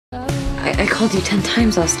I called you 10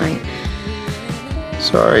 times last night.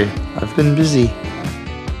 Sorry, I've been busy.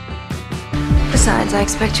 Besides, I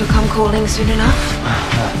expect you'll come calling soon enough.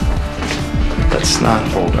 Let's not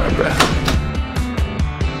hold our breath.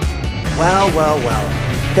 Well.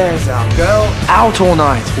 There's our girl out all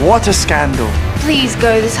night. What a scandal. Please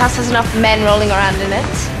go. This house has enough men rolling around in it.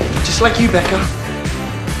 Just like you, Becca.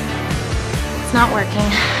 It's not working.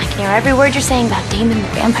 I can hear every word you're saying about Damon the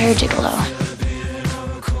vampire gigolo.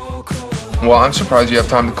 Well, I'm surprised you have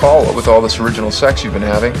time to call it with all this original sex you've been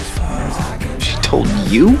having. She told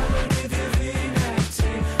you?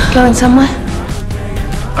 Going somewhere?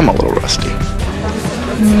 I'm a little rusty.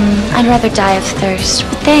 I'd rather die of thirst,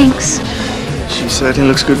 but thanks. She certainly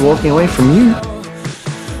looks good walking away from you.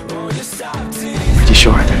 Pretty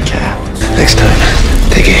sure I don't care. Next time,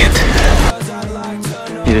 take a hint.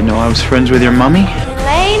 You didn't know I was friends with your mummy?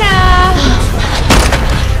 Elena!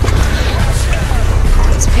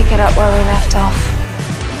 Let's pick it up where we left off.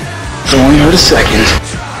 It's only hurt a second.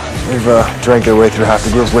 We've drank our way through half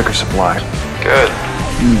the girl's liquor supply. Good.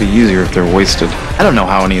 It'd be easier if they're wasted. I don't know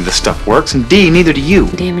how any of this stuff works, and D, neither do you.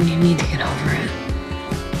 Damon, you need to get over it.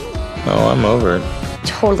 Oh, I'm over it.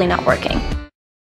 Totally not working.